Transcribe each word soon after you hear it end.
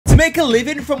make a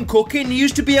living from cooking, you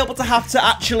used to be able to have to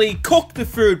actually cook the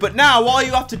food, but now all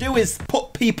you have to do is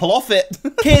put people off it.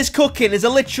 Kay's Cooking is a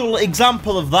literal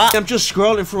example of that. I'm just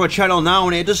scrolling through a channel now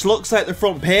and it just looks like the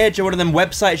front page of one of them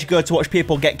websites you go to watch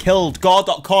people get killed.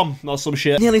 Gore.com or some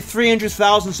shit. Nearly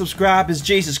 300,000 subscribers,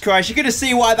 Jesus Christ. You're gonna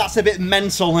see why that's a bit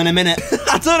mental in a minute.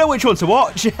 I don't know which one to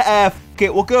watch. It.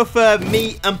 We'll go for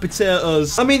meat and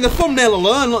potatoes. I mean, the thumbnail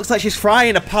alone looks like she's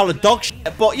frying a pile of dog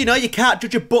shit, but you know, you can't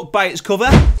judge a book by its cover.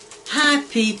 Hi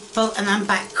people, and I'm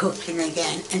back cooking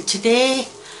again, and today...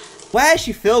 Where's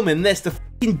she filming this? The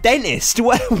fucking dentist?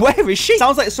 Where is she?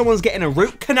 Sounds like someone's getting a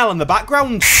root canal in the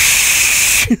background.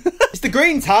 It's the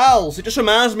green tiles. It just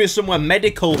reminds me of somewhere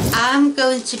medical. I'm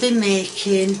going to be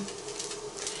making...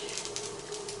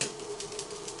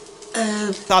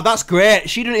 Oh, that's great.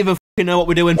 She didn't even fucking know what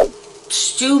we're doing.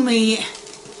 Stew meat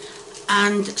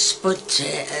and spud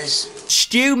taters.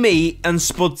 Stew meat and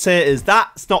spud taters.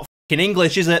 That's not fucking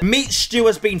English, is it? Meat stew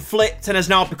has been flipped and has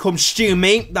now become stew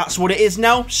meat. That's what it is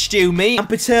now, stew meat. And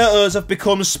potatoes have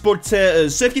become spud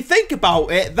taters. So if you think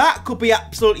about it, that could be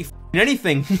absolutely fucking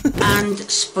anything. And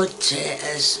spud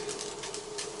taters.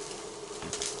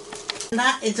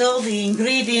 That is all the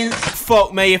ingredients.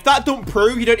 Fuck me, if that don't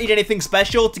prove you don't need anything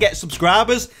special to get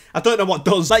subscribers, I don't know what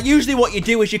does. Like, usually what you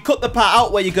do is you cut the part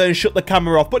out where you go and shut the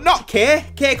camera off, but not Kay.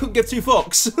 Kay couldn't give two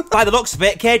fucks. By the looks of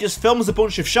it, Kay just films a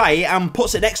bunch of shite and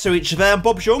puts it next to each other and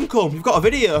Bob's your uncle. You've got a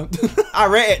video. I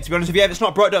rate it, to be honest with you. If it's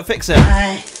not broke, don't fix it.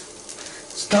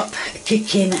 Stop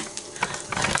kicking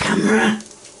the camera.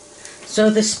 So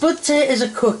the spud taters are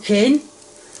cooking.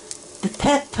 The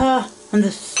pepper and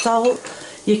the salt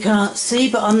you can't see,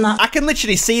 but on that... I can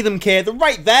literally see them, Kay. They're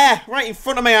right there, right in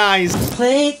front of my eyes.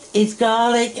 Plate is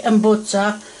garlic and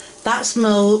butter. That's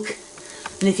milk.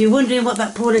 And if you're wondering what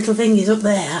that poor little thing is up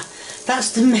there,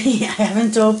 that's the meat. I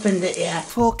haven't opened it yet.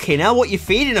 Fucking hell, what you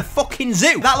feeding a fucking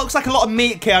zoo? That looks like a lot of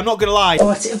meat, Kay, I'm not gonna lie.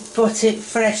 Bought it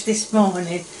fresh this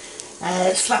morning.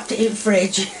 Slapped it in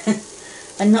fridge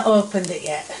and not opened it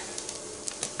yet.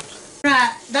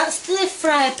 Right, that's the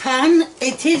fry pan.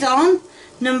 It is on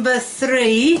number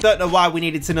 3. Don't know why we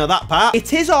needed to know that part.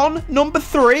 It is on number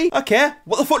 3. Okay,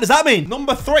 what the fuck does that mean?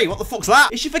 Number 3, what the fuck's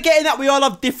that? Is she forgetting that we all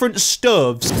have different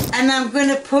stoves? And I'm going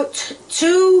to put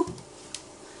 2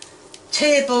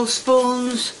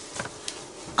 tablespoons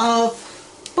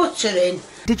of butter in.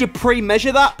 Did you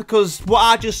pre-measure that? Because what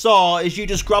I just saw is you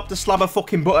just grabbed a slab of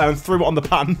fucking butter and threw it on the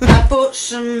pan. I bought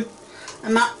some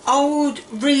of my old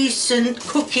recent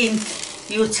cooking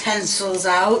utensils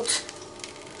out.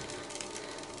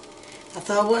 I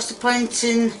thought, what's the point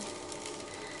in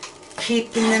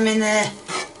keeping them in a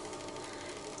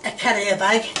carrier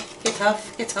bag? Get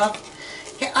off, get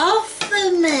off. Get off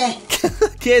of me!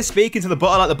 Kay's speaking to the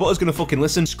butter like the butter's gonna fucking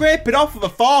listen. Scrape it off with a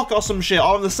fork or some shit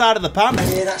on the side of the pan.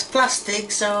 Yeah, that's plastic,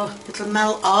 so it'll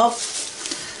melt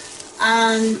off.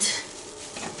 And...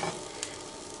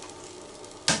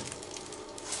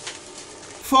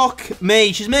 fuck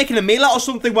me, she's making a meal out of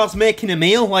something whilst making a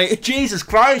meal. Like, Jesus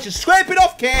Christ, just scrape it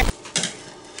off, Kay!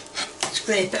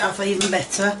 Scrape it off even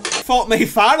better. Fuck me,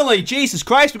 finally! Jesus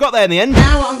Christ, we got there in the end.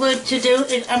 Now what I'm going to do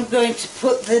is I'm going to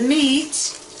put the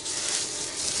meat...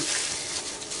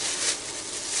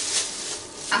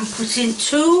 I'm putting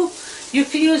 2. You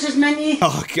can use as many...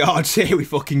 Oh god, here we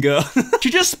fucking go. She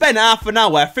just spent half an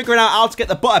hour figuring out how to get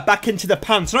the butter back into the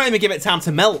pan, so not even give it time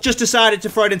to melt. Just decided to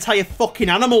throw an entire fucking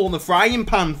animal in the frying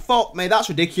pan. Fuck me, that's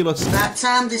ridiculous. By that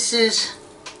time this has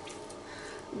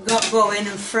got going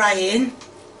and frying,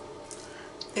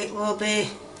 it will be...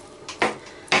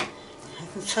 I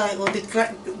can tell it will be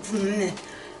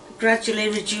gradually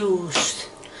reduced.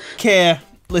 Okay.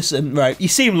 Listen, right, you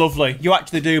seem lovely, you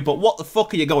actually do, but what the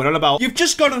fuck are you going on about? You've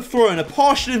just gone and thrown a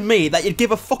portion of meat that you'd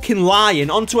give a fucking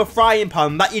lion onto a frying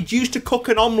pan that you'd use to cook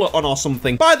an omelette on or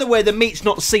something. By the way, the meat's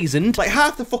not seasoned. Like,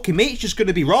 half the fucking meat's just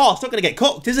gonna be raw. It's not gonna get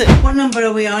cooked, is it? What number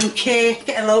are we on, Kay?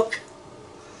 Get a look.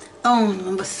 Oh,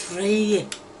 number 3.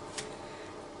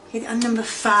 Get on number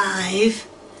 5.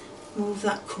 Move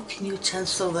that cooking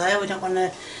utensil there. We don't want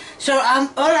to... So all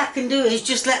I can do is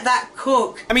just let that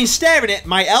cook. I mean, stirring it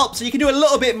might help, so you can do a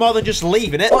little bit more than just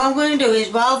leaving it. What I'm going to do is,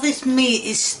 while this meat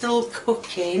is still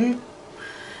cooking,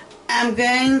 I'm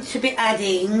going to be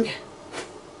adding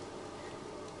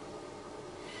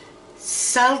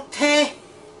salty.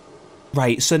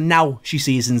 Right, so now she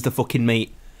seasons the fucking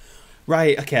meat.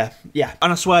 Right, okay, yeah.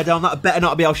 And I swear down, that better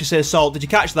not be how she says salt. Did you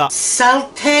catch that?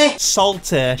 Salty.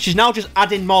 Salty. She's now just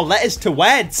adding more letters to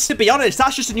words. To be honest,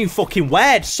 that's just a new fucking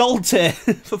word. Salty.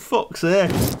 For fuck's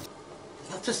sake.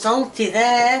 Lots of salty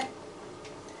there.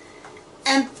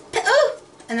 And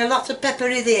a lot of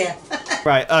peppery there.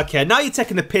 Right, okay, now you're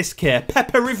taking the piss, Kay.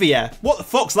 Pepperivia. What the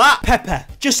fuck's that? Pepper.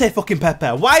 Just say fucking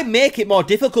pepper. Why make it more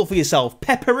difficult for yourself?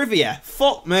 Pepperivia.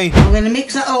 Fuck me. I'm going to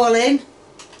mix that all in.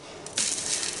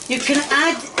 You can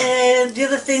add, the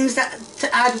other things that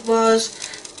to add was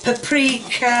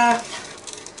paprika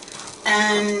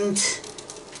and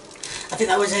I think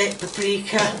that was it,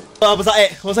 paprika. Oh, was that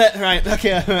it? Was it? Right,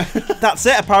 okay. That's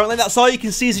it, apparently. That's all you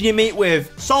can season your meat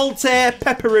with. Salty,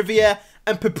 pepperivia,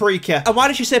 and paprika. And why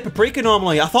did she say paprika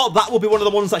normally? I thought that would be one of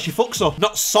the ones that she fucks up,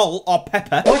 not salt or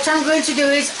pepper. What I'm going to do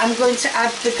is I'm going to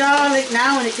add the garlic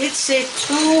now, and it did say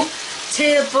 2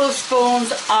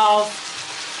 tablespoons of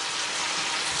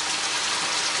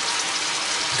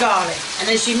garlic. And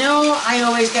as you know, I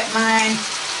always buy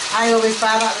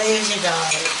that lazy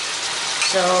garlic.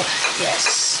 So,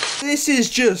 yes. This is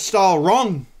just all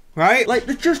wrong, right? Like,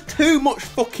 there's just too much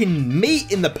fucking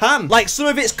meat in the pan. Like, some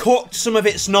of it's cooked, some of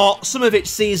it's not, some of it's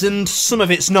seasoned, some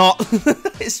of it's not.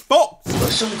 It's fucked. Put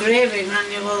some gravy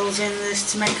granules in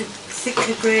this to make a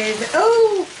thicker gravy.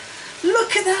 Oh,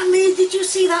 look at that meat. Did you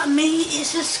see that meat?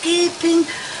 It's escaping.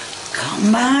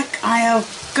 Come back. I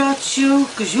have got you,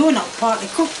 because you're not partly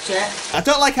cooked yet. I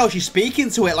don't like how she's speaking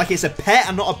to it like it's a pet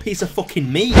and not a piece of fucking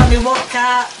meat. I mean, what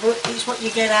cat, but it's what you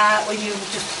get out when you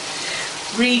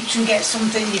just reach and get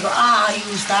something, you go, I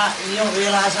use that, and you don't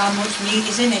realise how much meat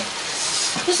is in it.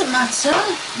 Doesn't matter,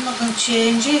 I'm not going to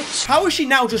change it. How is she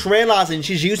now just realising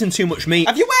she's using too much meat?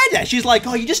 Have you heard her? She's like,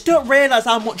 oh, you just don't realise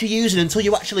how much you're using until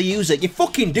you actually use it. You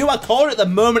fucking do, I caught it the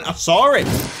moment I saw it.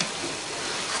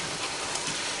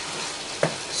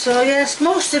 So yes,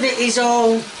 most of it's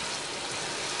done,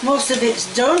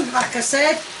 like I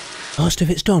said. Most of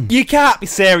it's done. You can't be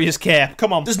serious, Kay.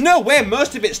 Come on. There's no way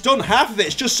most of it's done. Half of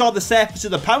it's just saw the surface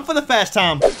of the pan for the first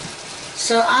time.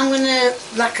 So I'm going to,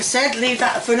 like I said, leave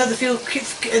that for another few...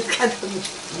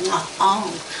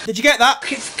 Did you get that?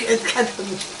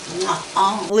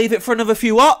 Leave it for another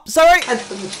few what? Sorry?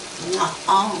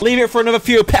 Leave it for another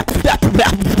few...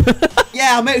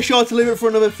 Yeah, I'll make sure to leave it for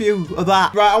another few of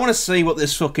that. Right, I want to see what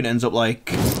this fucking ends up like.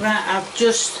 Right, I'll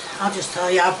just tell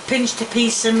you, I've pinched a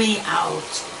piece of meat out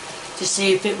to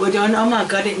see if it were done. Oh my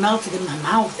God, it melted in my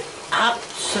mouth.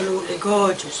 Absolutely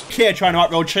gorgeous. Kay trying to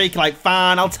act real cheeky, like,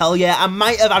 fine, I'll tell you, I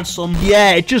might have had some.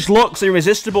 Yeah, it just looks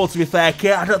irresistible, to be fair,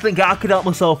 Kay. I don't think I could help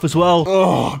myself as well.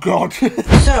 Oh, God.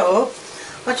 So,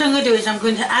 what I'm going to do is I'm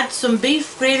going to add some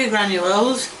beef gravy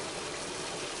granules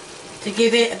to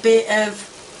give it a bit of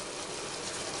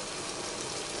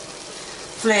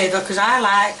flavour, because I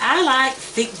like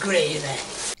thick gravy.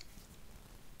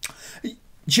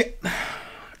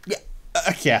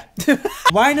 Yeah.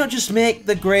 Why not just make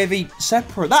the gravy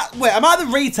separate? Wait, am I the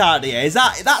retard here?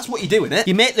 That's what you're doing, it?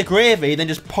 You make the gravy, then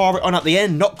just pour it on at the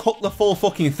end, not cook the full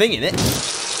fucking thing in it. You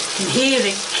can hear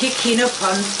it kicking up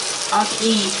on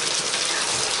heat.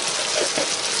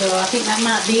 So I think that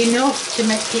might be enough to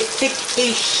make it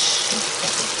thickish.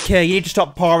 Okay, you need to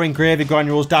stop pouring gravy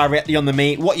granules directly on the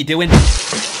meat. What are you doing? And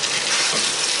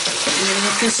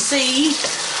you can see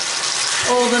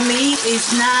all the meat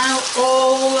is now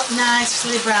all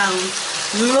nicely browned.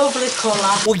 Lovely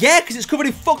colour. Well, yeah, because it's covered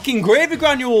in fucking gravy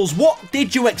granules. What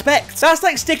did you expect? That's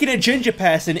like sticking a ginger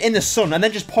person in the sun and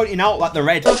then just pointing out like the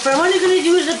red. So I'm only going to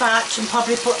use a batch and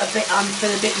probably put a bit on for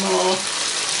a bit more.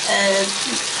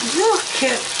 Look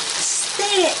at the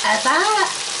state of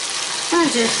that.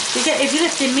 If you're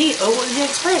lifting meat up, what did you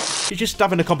expect? She's just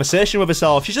having a conversation with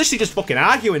herself. She's literally just fucking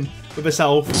arguing with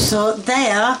herself. So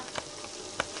there,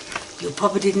 you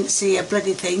probably didn't see a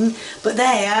bloody thing, but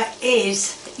there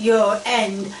is your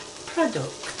end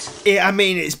product. Yeah, I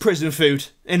mean, it's prison food,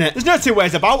 innit? There's no two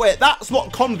ways about it. That's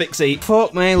what convicts eat.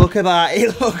 Fuck me, look at that.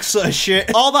 It looks so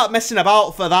shit. All that messing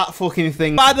about for that fucking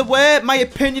thing. By the way, my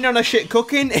opinion on her shit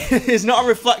cooking is not a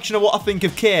reflection of what I think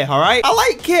of Kay, alright? I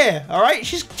like Kay, alright?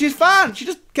 She's fine. She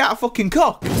just can't fucking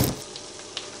cook.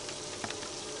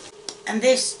 And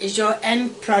this is your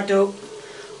end product.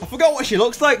 I forgot what she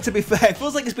looks like, to be fair. It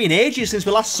feels like it's been ages since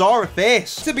we last saw her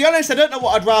face. To be honest, I don't know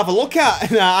what I'd rather look at.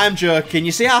 Nah, I'm joking.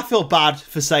 You see, I feel bad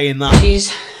for saying that.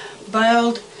 She's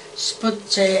boiled spud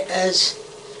potatoes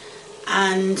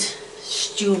and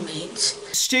stew meat.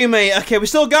 Stew meat. Okay, we're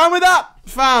still going with that?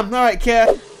 Fine. Alright,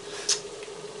 Kay.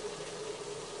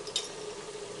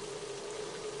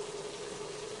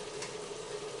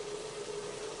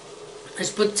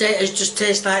 Spud potatoes just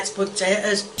taste like spud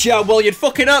potatoes. Yeah, well, you'd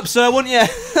fuck it up, sir, wouldn't you?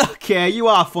 Okay, you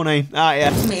are funny, aren't you?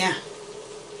 Come here.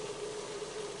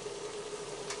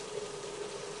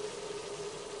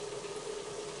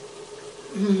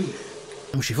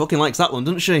 Oh, she fucking likes that one,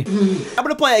 doesn't she? I'm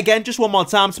gonna play it again just one more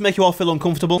time to make you all feel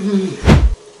uncomfortable.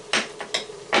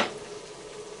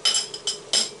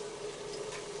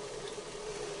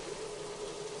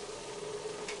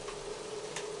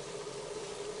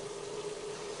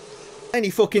 Any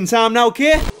fucking time now,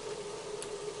 Kay.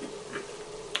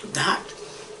 That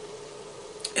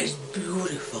is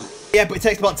beautiful. Yeah, but it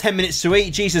takes about 10 minutes to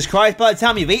eat. Jesus Christ, by the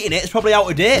time you've eaten it, it's probably out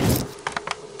of date.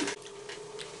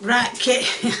 Right, Kit,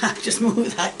 I just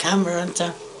moved that camera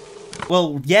onto.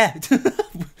 Well, yeah.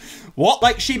 What?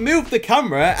 Like, she moved the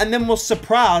camera and then was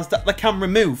surprised that the camera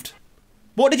moved.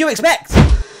 What did you expect?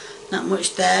 Not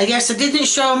much there. Yes, I didn't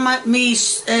show me.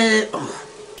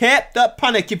 Kate, don't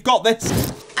panic, you've got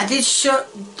this. I did show.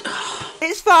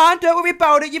 It's fine, don't worry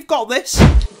about it, you've got this.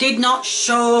 Did not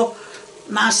show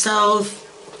myself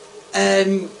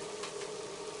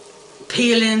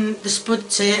peeling the spud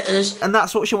taters. And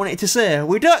that's what she wanted to say.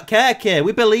 We don't care, Kay,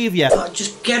 we believe you. But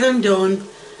just get them done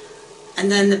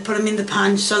and then put them in the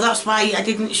pan. So that's why I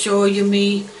didn't show you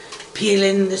me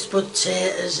peeling the spud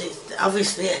taters.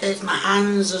 Obviously it hurts my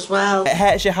hands as well. It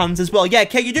hurts your hands as well. Yeah,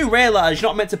 Kay, you do realise you're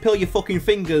not meant to peel your fucking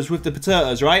fingers with the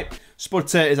potatoes, right? Spud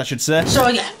taters, I should say. So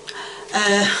yeah,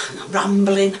 I'm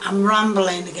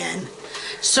rambling again.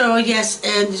 So yes,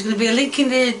 there's going to be a link in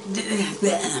the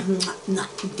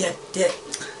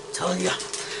told you.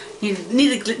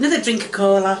 Need another drink of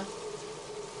cola.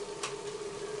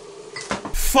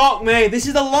 Fuck me, this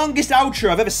is the longest outro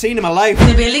I've ever seen in my life.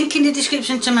 There'll be a link in the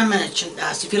description to my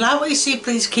merchandise. If you like what you see,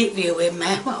 please keep viewing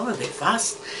me. Well, we're a bit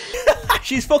fast.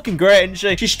 She's fucking great, isn't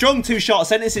she? She strung 2 short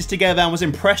sentences together and was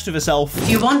impressed with herself. If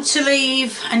you want to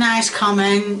leave a nice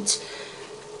comment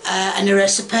and a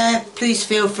recipe, please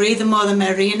feel free, the more the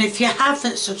merry. And if you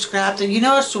haven't subscribed and you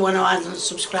know someone who hasn't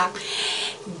subscribed,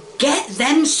 get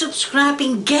them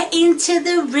subscribing, get into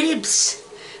the ribs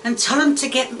and tell them to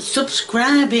get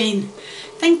subscribing.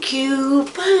 Thank you,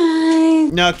 bye.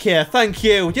 No, Kay, thank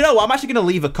you. You know what, I'm actually going to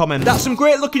leave a comment. That's some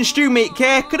great looking stew meat,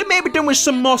 Kay. Could have maybe done with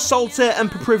some more salty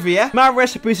and paprika. My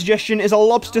recipe suggestion is a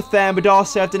lobster thermidor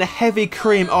served in a heavy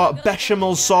cream or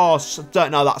bechamel sauce.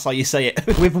 Don't know that's how you say it.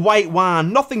 With white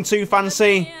wine. Nothing too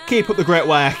fancy. Keep up the great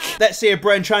work. Let's see a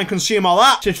brain try and consume all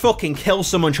that. She'd fucking kill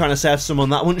someone trying to serve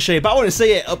someone that, wouldn't she? But I want to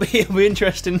see it. It'll be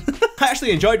interesting. I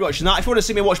actually enjoyed watching that. If you want to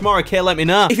see me watch more of Kay, let me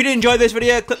know. If you did enjoy this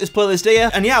video, click this playlist here.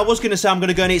 And yeah, I was going to say I'm going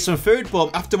to go and eat some food,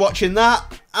 but after watching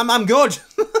that, I'm good.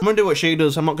 I'm going to do what she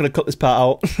does. I'm not going to cut this part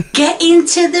out. Get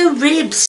into the ribs.